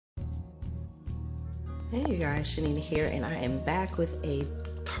Hey you guys, Chanina here, and I am back with a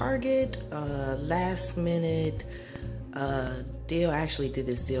Target last minute deal. I actually did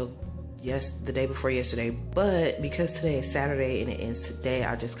this deal the day before yesterday, but because today is Saturday and it ends today,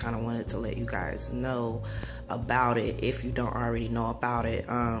 I just kind of wanted to let you guys know about it if you don't already know about it.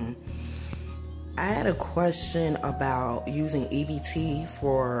 I had a question about using EBT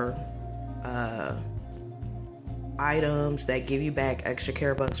for items that give you back extra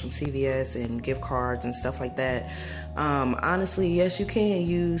care bucks from CVS and gift cards and stuff like that. Honestly, yes, you can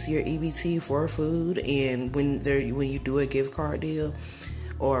use your EBT for food, and when you do a gift card deal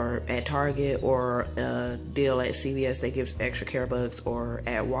or at Target or a deal at CVS that gives extra care bucks, or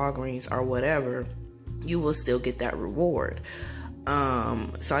at Walgreens or whatever, you will still get that reward.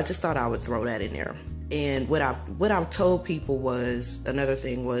 So I just thought I would throw that in there. And what I've told people was, another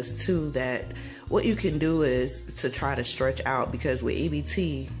thing was too, that what you can do is to try to stretch out, because with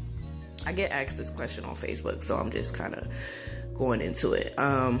EBT, I get asked this question on Facebook, so I'm just kind of going into it.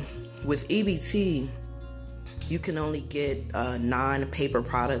 With EBT, you can only get non-paper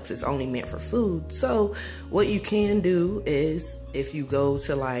products. It's only meant for food. So what you can do is, if you go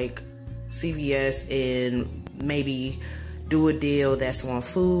to like CVS and maybe do a deal that's on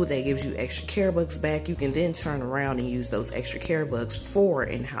food that gives you extra care bucks back, you can then turn around and use those extra care bucks for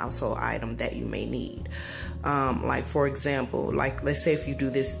a household item that you may need. Like for example, like let's say if you do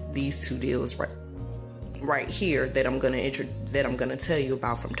these two deals right here that I'm gonna tell you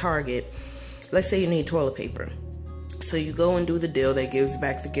about from Target. Let's say you need toilet paper. So you go and do the deal that gives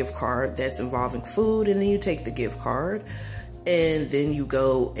back the gift card that's involving food, and then you take the gift card and then you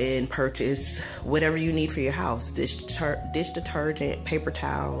go and purchase whatever you need for your house: dish detergent, paper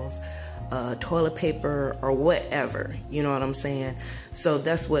towels, toilet paper, or whatever. You know what I'm saying? So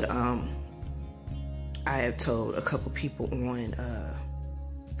that's what I have told a couple people on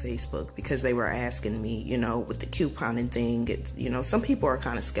Facebook, because they were asking me, with the couponing thing. Some people are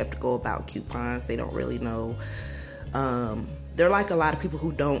kind of skeptical about coupons. They don't really know. They're like a lot of people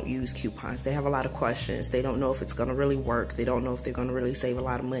who don't use coupons. They have a lot of questions. They don't know if it's going to really work. They don't know if they're going to really save a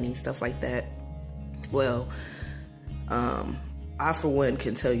lot of money, stuff like that. Well, I for one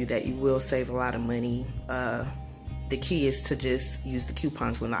can tell you that you will save a lot of money. The key is to just use the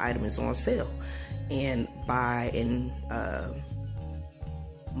coupons when the item is on sale, and buy in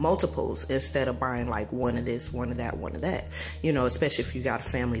multiples instead of buying like one of this, one of that, one of that. Especially if you got a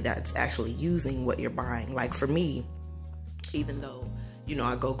family that's actually using what you're buying. Like for me, even though,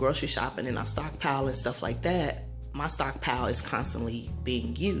 I go grocery shopping and I stockpile and stuff like that, my stockpile is constantly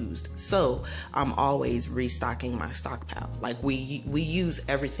being used. So I'm always restocking my stockpile. Like we use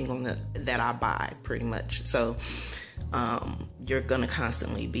everything that I buy pretty much. So you're going to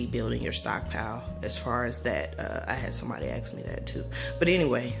constantly be building your stockpile as far as that. I had somebody ask me that too. But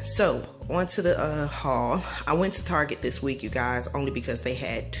anyway, so on to the haul. I went to Target this week, you guys, only because they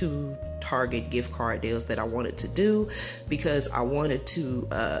had 2 Target gift card deals that I wanted to do, because I wanted to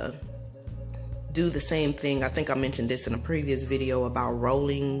do the same thing. I think I mentioned this in a previous video about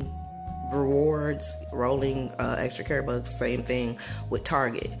rolling rewards, rolling extra care bucks. Same thing with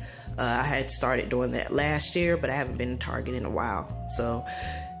Target. I had started doing that last year, but I haven't been to Target in a while. So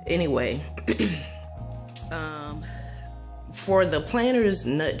anyway, for the Planters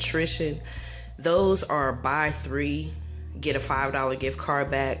Nutrition, those are buy 3 get a $5 gift card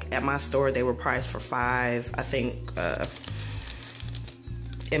back. At my store, they were priced for $5. I think, let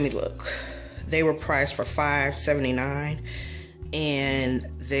me look. They were priced for $5.79, and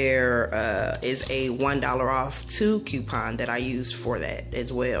there is a $1 off 2 coupon that I used for that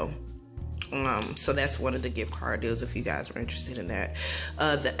as well. So that's one of the gift card deals if you guys are interested in that.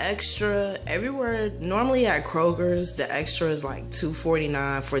 The extra, everywhere, normally at Kroger's, the extra is like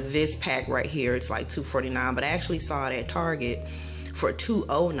 $2.49 for this pack right here. It's like $2.49, but I actually saw it at Target for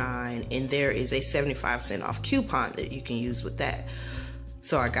 $2.09, and there is a 75% off coupon that you can use with that.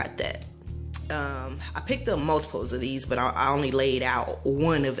 So I got that. I picked up multiples of these, but I only laid out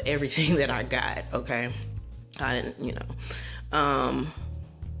one of everything that I got, okay? I didn't,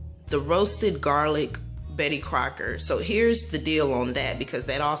 the roasted garlic Betty Crocker. So here's the deal on that, because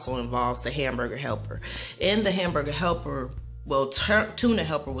that also involves the hamburger helper. And the hamburger helper, well, tuna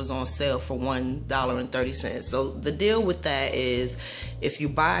helper was on sale for $1.30. So the deal with that is, if you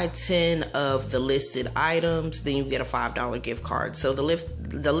buy 10 of the listed items, then you get a $5 gift card. So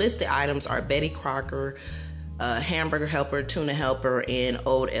the listed items are Betty Crocker, hamburger helper, tuna helper, and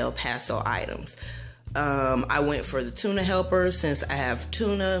Old El Paso items. I went for the tuna helper since I have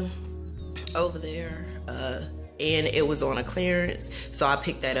tuna over there and it was on a clearance, so I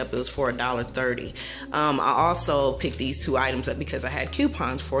picked that up. It was for $1.30. I also picked these two items up because I had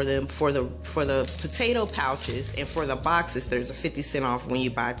coupons for them. For the potato pouches and for the boxes, there's a 50 cent off when you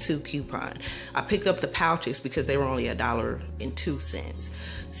buy 2 coupon. I picked up the pouches because they were only $1.02.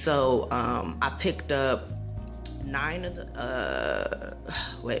 So I picked up 9 of the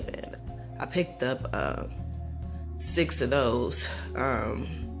wait a minute. I picked up 6 of those.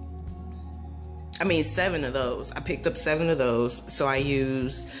 7 of those. I picked up 7 of those. So I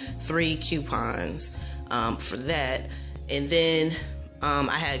used 3 coupons for that. And then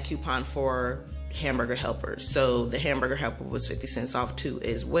I had a coupon for hamburger helpers. So the hamburger helper was 50 cents off too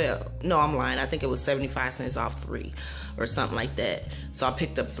as well. No, I'm lying. I think it was 75 cents off 3 or something like that. So I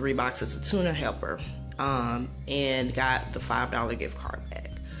picked up 3 boxes of tuna helper and got the $5 gift card back.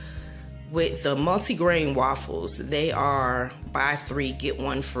 With the multigrain waffles, they are buy 3, get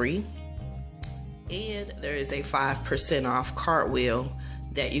 1 free. And there is a 5% off cartwheel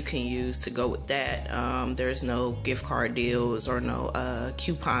that you can use to go with that. There's no gift card deals or no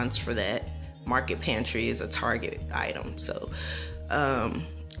coupons for that. Market Pantry is a Target item. So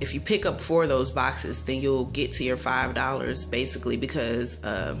if you pick up 4 of those boxes, then you'll get to your $5 basically, because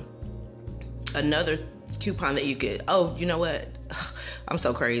another coupon that you get, oh, you know what? I'm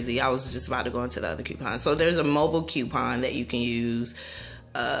so crazy. I was just about to go into the other coupon. So there's a mobile coupon that you can use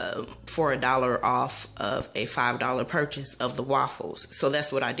for $1 off of a $5 purchase of the waffles. So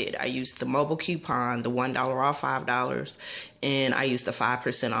that's what I did. I used the mobile coupon, the $1 off $5, and I used the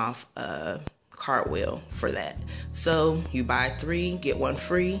 5% off cartwheel for that. So you buy 3, get 1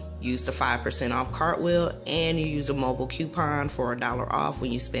 free, use the 5% off cartwheel, and you use a mobile coupon for $1 off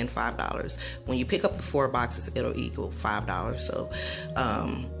when you spend $5. When you pick up the 4 boxes, it'll equal $5. So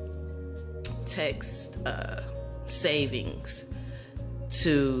text savings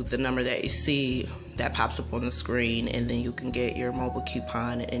to the number that you see that pops up on the screen, and then you can get your mobile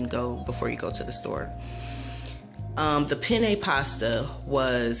coupon and go before you go to the store. The penne pasta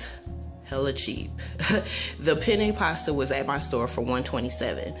was hella cheap. The penne pasta was at my store for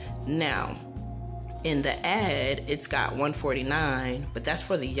 $127. Now, in the ad, it's got $149, but that's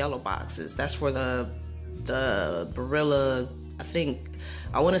for the yellow boxes. That's for the Barilla,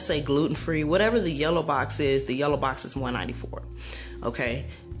 I want to say gluten-free, whatever the yellow box is. The yellow box is $194. Okay,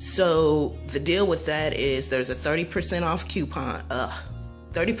 so the deal with that is there's a 30% off coupon,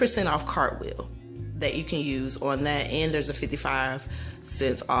 30% off cartwheel that you can use on that, and there's a 55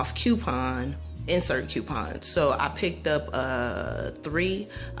 cents off coupon, insert coupon. So I picked up 3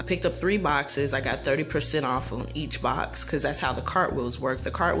 boxes. I got 30% off on each box, because that's how the cartwheels work.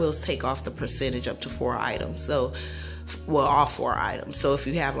 The cartwheels take off the percentage up to 4 items. So, well, all 4 items. So if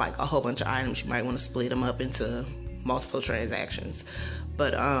you have like a whole bunch of items, you might want to split them up into multiple transactions.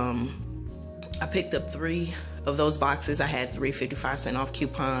 But I picked up 3 of those boxes. I had 3 55-cent off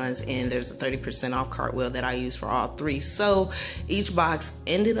coupons, and there's a 30% off cartwheel that I used for all 3. So each box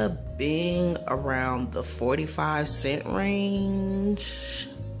ended up being around the 45-cent range.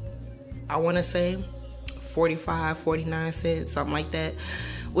 I want to say 45, 49 cents, something like that,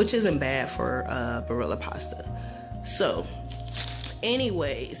 which isn't bad for Barilla pasta. So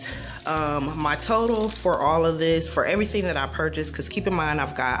anyways, my total for all of this, for everything that I purchased, because keep in mind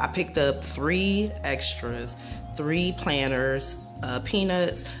I picked up 3 extras, 3 planters,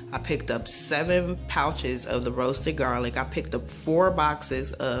 peanuts. I picked up 7 pouches of the roasted garlic. I picked up 4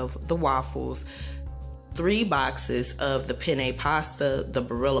 boxes of the waffles, 3 boxes of the penne pasta, the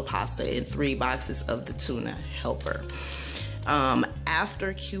Barilla pasta, and 3 boxes of the tuna helper.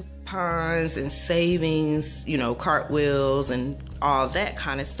 After coupons and savings, cartwheels and all that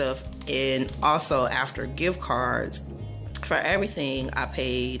kind of stuff, and also after gift cards, for everything I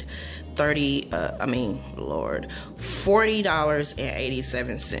paid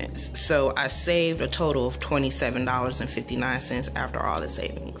 $40.87. So I saved a total of $27.59 after all the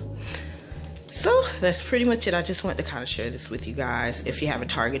savings. So that's pretty much it. I just wanted to kind of share this with you guys. If you have a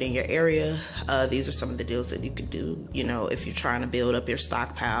Target in your area, these are some of the deals that you could do. If you're trying to build up your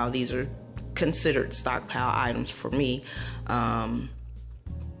stockpile, these are considered stockpile items for me. And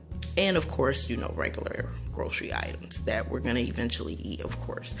of course, regular grocery items that we're going to eventually eat, of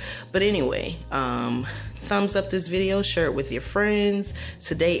course. But anyway, thumbs up this video, share it with your friends.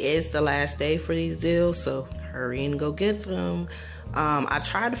 Today is the last day for these deals, so hurry and go get them. I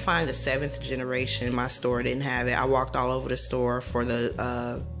tried to find the 7th generation. My store didn't have it. I walked all over the store for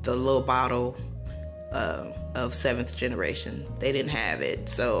the little bottle of 7th generation. They didn't have it,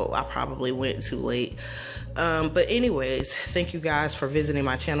 so I probably went too late. But anyways, thank you guys for visiting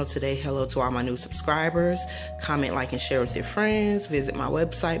my channel today. Hello to all my new subscribers. Comment, like, and share with your friends. Visit my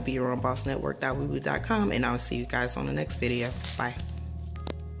website, beyourownbossnetwork.weebly.com, and I'll see you guys on the next video. Bye.